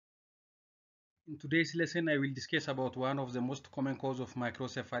In today's lesson, I will discuss about one of the most common causes of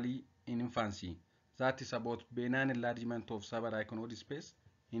microcephaly in infancy. That is about benign enlargement of subarachnoid space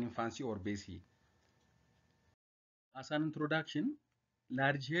in infancy, or BESSI. As an introduction,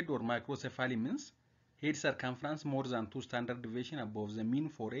 large head or microcephaly means head circumference more than 2 standard deviations above the mean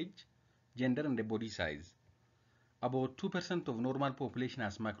for age, gender, and the body size. About 2% of normal population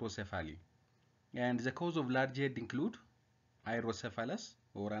has microcephaly. And the cause of large head include aerocephalus,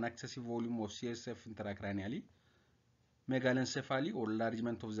 or an excessive volume of CSF intracranially, megalencephaly, or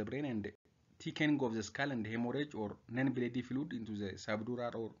enlargement of the brain, and thickening of the skull, and hemorrhage or non-bloody fluid into the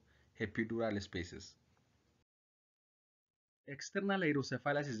subdural or epidural spaces. External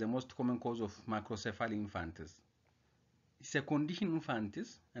hydrocephalus is the most common cause of macrocephaly in infants. It's a condition in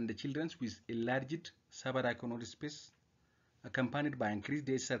infants and the children with enlarged subarachnoid space accompanied by increased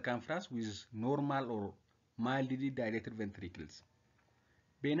head circumference with normal or mildly dilated ventricles.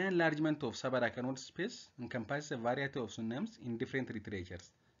 Benign enlargement of subarachnoid space encompasses a variety of synonyms in different literatures,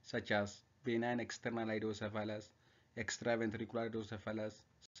 such as benign external hydrocephalus, extraventricular hydrocephalus,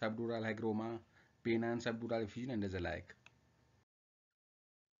 subdural hygroma, benign subdural effusion, and the like.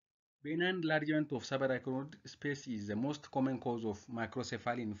 Benign enlargement of subarachnoid space is the most common cause of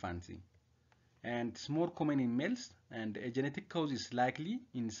microcephaly in infancy, and it's more common in males, and a genetic cause is likely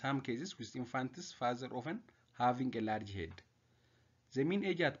in some cases, with infants' father often having a large head. The mean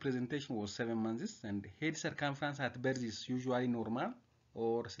age at presentation was 7 months, and head circumference at birth is usually normal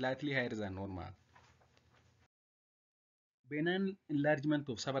or slightly higher than normal. Benign enlargement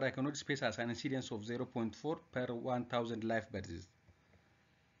of subarachnoid space has an incidence of 0.4 per 1000 live births.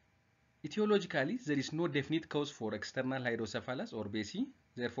 Etiologically, there is no definite cause for external hydrocephalus or BESSI,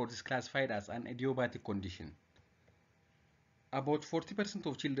 therefore it is classified as an idiopathic condition. About 40%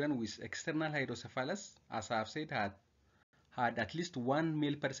 of children with external hydrocephalus, as I have said, had at least one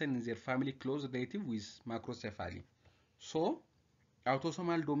male person in their family close relative with macrocephaly. So,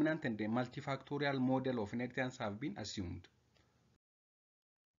 autosomal dominant and a multifactorial model of inheritance have been assumed.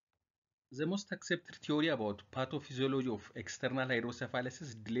 The most accepted theory about pathophysiology of external hydrocephalus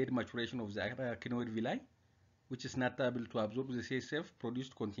is delayed maturation of the arachnoid villi, which is not able to absorb the CSF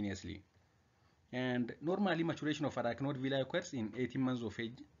produced continuously. And normally maturation of arachnoid villi occurs in 18 months of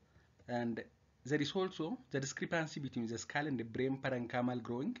age, and there is also the discrepancy between the skull and the brain parenchymal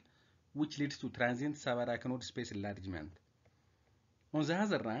growing, which leads to transient subarachnoid space enlargement. On the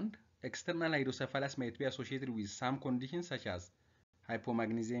other hand, external hydrocephalus might be associated with some conditions such as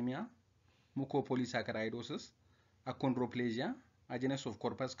hypomagnesemia, mucopolysaccharidosis, achondroplasia, agenesis of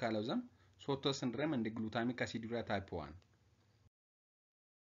corpus callosum, Sotos syndrome, and glutamic aciduria type 1.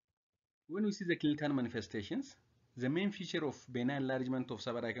 When we see the clinical manifestations, the main feature of benign enlargement of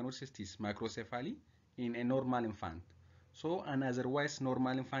subarachnoid cyst is microcephaly in a normal infant. So an otherwise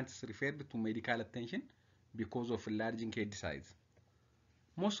normal infant is referred to medical attention because of enlarging head size.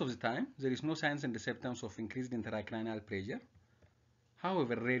 Most of the time, there is no signs and symptoms of increased intracranial pressure.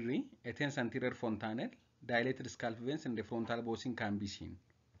 However, rarely, a tense anterior fontanelle, dilated scalp veins, and the frontal bossing can be seen.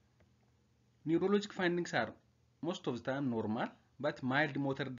 Neurologic findings are most of the time normal, but mild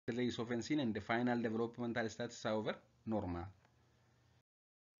motor delay is often seen, and the final developmental status, however, normal.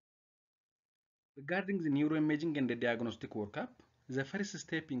 Regarding the neuroimaging and the diagnostic workup, the first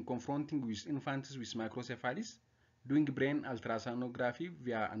step in confronting with infants with microcephaly is doing brain ultrasonography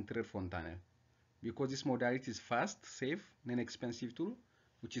via anterior fontanelle, because this modality is fast, safe, and inexpensive tool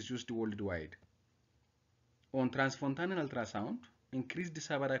which is used worldwide. On transfontanelle ultrasound, increased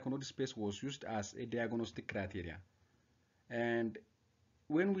subarachnoid space was used as a diagnostic criteria. And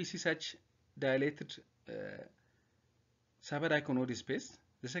when we see such dilated subarachnoid space,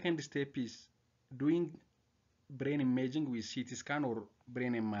 the second step is doing brain imaging with CT scan or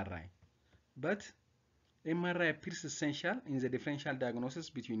brain MRI. But MRI appears essential in the differential diagnosis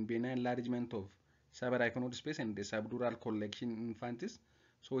between benign enlargement of subarachnoid space and the subdural collection in infantis,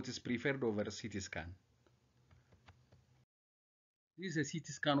 so it is preferred over CT scan. This is a CT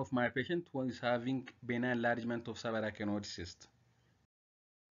scan of my patient who is having benign enlargement of subarachnoid cyst.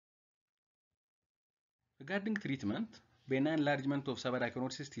 Regarding treatment, benign enlargement of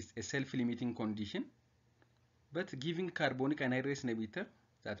subarachnoid cyst is a self-limiting condition, but giving carbonic anhydrase inhibitor,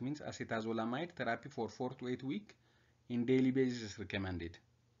 that means acetazolamide therapy for 4 to 8 weeks in daily basis is recommended.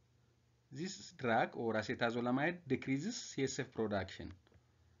 This drug or acetazolamide decreases CSF production.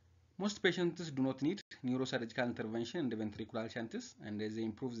 Most patients do not need neurosurgical intervention in the ventricular shunts, and they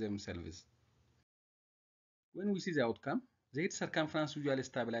improve themselves. When we see the outcome, the head circumference usually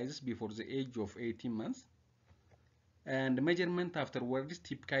stabilizes before the age of 18 months, and measurement afterwards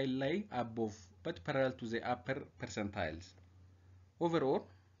typically lie above but parallel to the upper percentiles. Overall,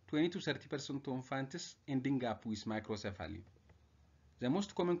 20 to 30% of infants ending up with microcephaly. The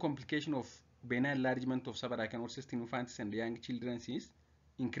most common complication of benign enlargement of subarachnoid cyst in infants and young children is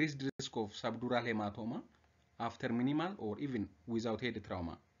increased risk of subdural hematoma after minimal or even without head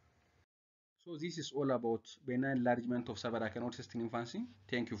trauma. So this is all about benign enlargement of subarachnoid cyst in infancy.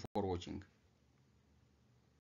 Thank you for watching.